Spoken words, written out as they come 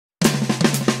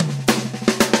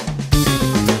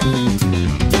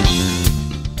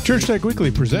Church Tech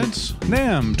Weekly presents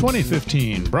NAMM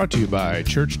 2015, brought to you by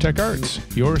Church Tech Arts,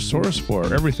 your source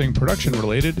for everything production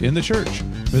related in the church.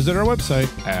 Visit our website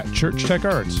at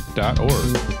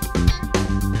churchtecharts.org.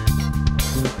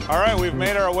 All right, we've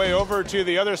made our way over to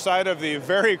the other side of the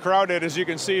very crowded, as you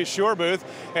can see, Shure booth,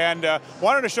 and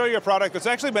wanted to show you a product that's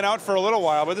actually been out for a little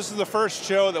while, but this is the first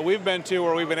show that we've been to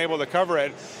where we've been able to cover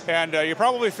it. And you're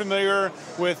probably familiar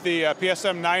with the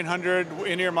PSM 900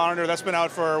 in-ear monitor. That's been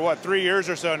out for, what, 3 years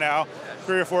or so now,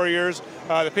 3 or 4 years.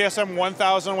 The PSM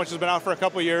 1000, which has been out for a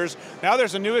couple of years. Now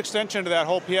there's a new extension to that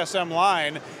whole PSM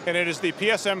line, and it is the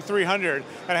PSM 300.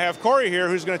 And I have Corey here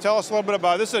who's going to tell us a little bit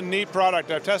about it. This is a neat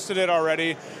product. I've tested it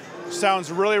already.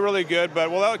 Sounds really, really good, but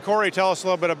we'll let Corey tell us a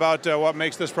little bit about what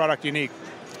makes this product unique.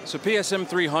 So PSM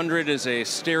 300 is a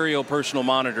stereo personal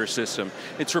monitor system.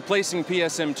 It's replacing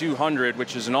PSM 200,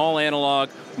 which is an all-analog,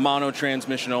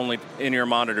 mono-transmission only in-ear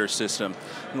monitor system.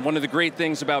 And one of the great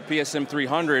things about PSM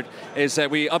 300 is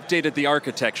that we updated the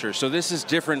architecture. So this is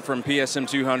different from PSM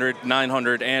 200,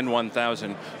 900, and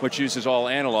 1000, which uses all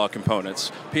analog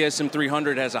components. PSM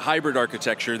 300 has a hybrid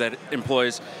architecture that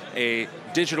employs a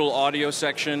digital audio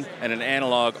section and an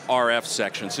analog RF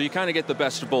section. So you kind of get the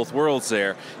best of both worlds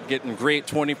there. Getting great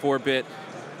 24-bit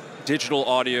digital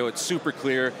audio, it's super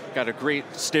clear, got a great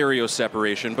stereo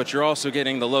separation, but you're also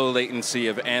getting the low latency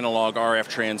of analog RF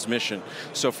transmission.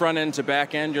 So front end to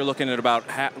back end, you're looking at about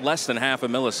less than half a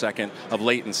millisecond of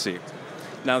latency.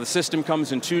 Now the system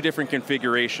comes in 2 different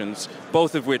configurations,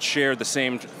 both of which share the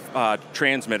same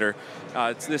transmitter.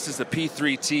 This is the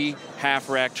P3T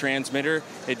half-rack transmitter.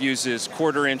 It uses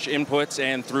 1/4-inch inputs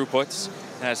and throughputs.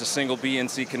 It has a single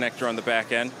BNC connector on the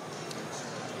back end.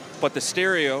 But the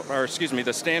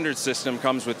standard system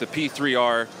comes with the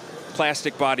P3R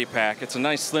plastic body pack. It's a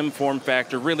nice slim form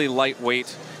factor, really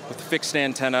lightweight, with a fixed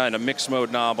antenna and a mix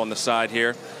mode knob on the side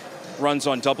here. Runs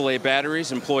on AA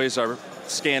batteries, employs our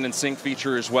scan and sync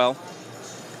feature as well.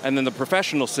 And then the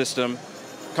professional system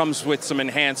comes with some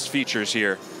enhanced features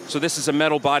here. So this is a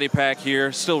metal body pack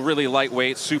here, still really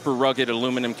lightweight, super rugged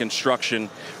aluminum construction.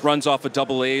 Runs off of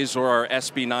AA's or our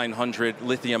SB900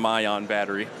 lithium-ion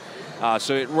battery.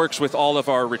 So it works with all of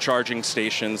our recharging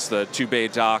stations, the 2-bay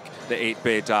dock, the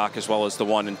 8-bay dock, as well as the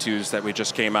 1 and 2s that we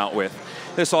just came out with.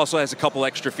 This also has a couple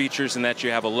extra features in that you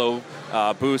have a low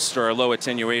boost or a low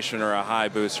attenuation or a high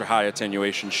boost or high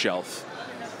attenuation shelf.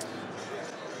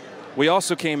 We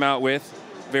also came out with,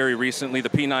 very recently, the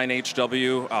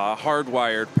P9HW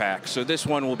hardwired pack. So this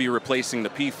one will be replacing the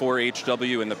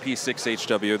P4HW and the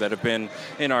P6HW that have been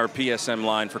in our PSM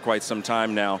line for quite some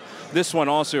time now. This one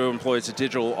also employs a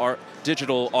digital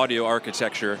audio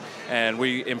architecture, and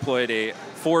we employed a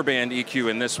 4-band EQ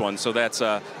in this one. So that's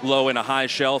a low and a high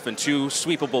shelf and 2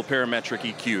 sweepable parametric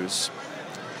EQs.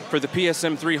 For the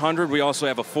PSM 300, we also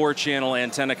have a 4-channel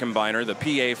antenna combiner, the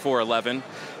PA411,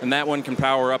 and that one can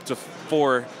power up to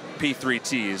 4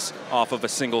 P3Ts off of a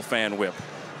single fan whip.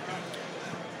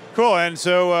 Cool, and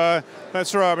so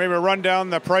let's maybe run down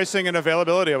the pricing and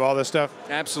availability of all this stuff.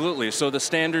 Absolutely. So the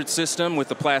standard system with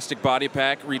the plastic body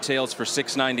pack retails for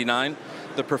 $699.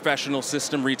 The professional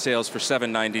system retails for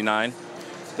 $799.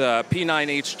 The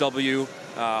P9HW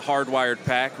hardwired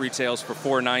pack retails for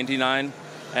 $499,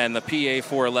 and the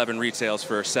PA411 retails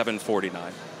for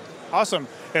 $749. Awesome.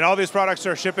 And all these products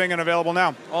are shipping and available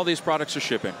now? All these products are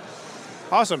shipping.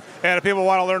 Awesome. And if people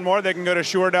want to learn more, they can go to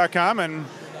shure.com and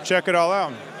check it all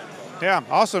out. Yeah,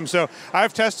 awesome. So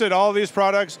I've tested all these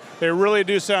products. They really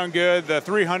do sound good. The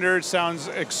 300 sounds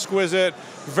exquisite.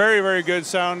 Very, very good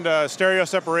sound stereo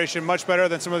separation, much better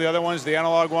than some of the other ones, the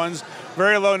analog ones.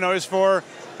 Very low noise floor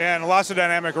and lots of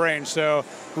dynamic range. So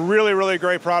really, really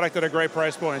great product at a great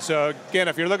price point. So again,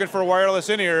 if you're looking for wireless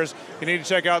in-ears, you need to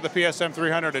check out the PSM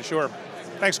 300 at Shure.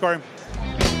 Thanks, Corey.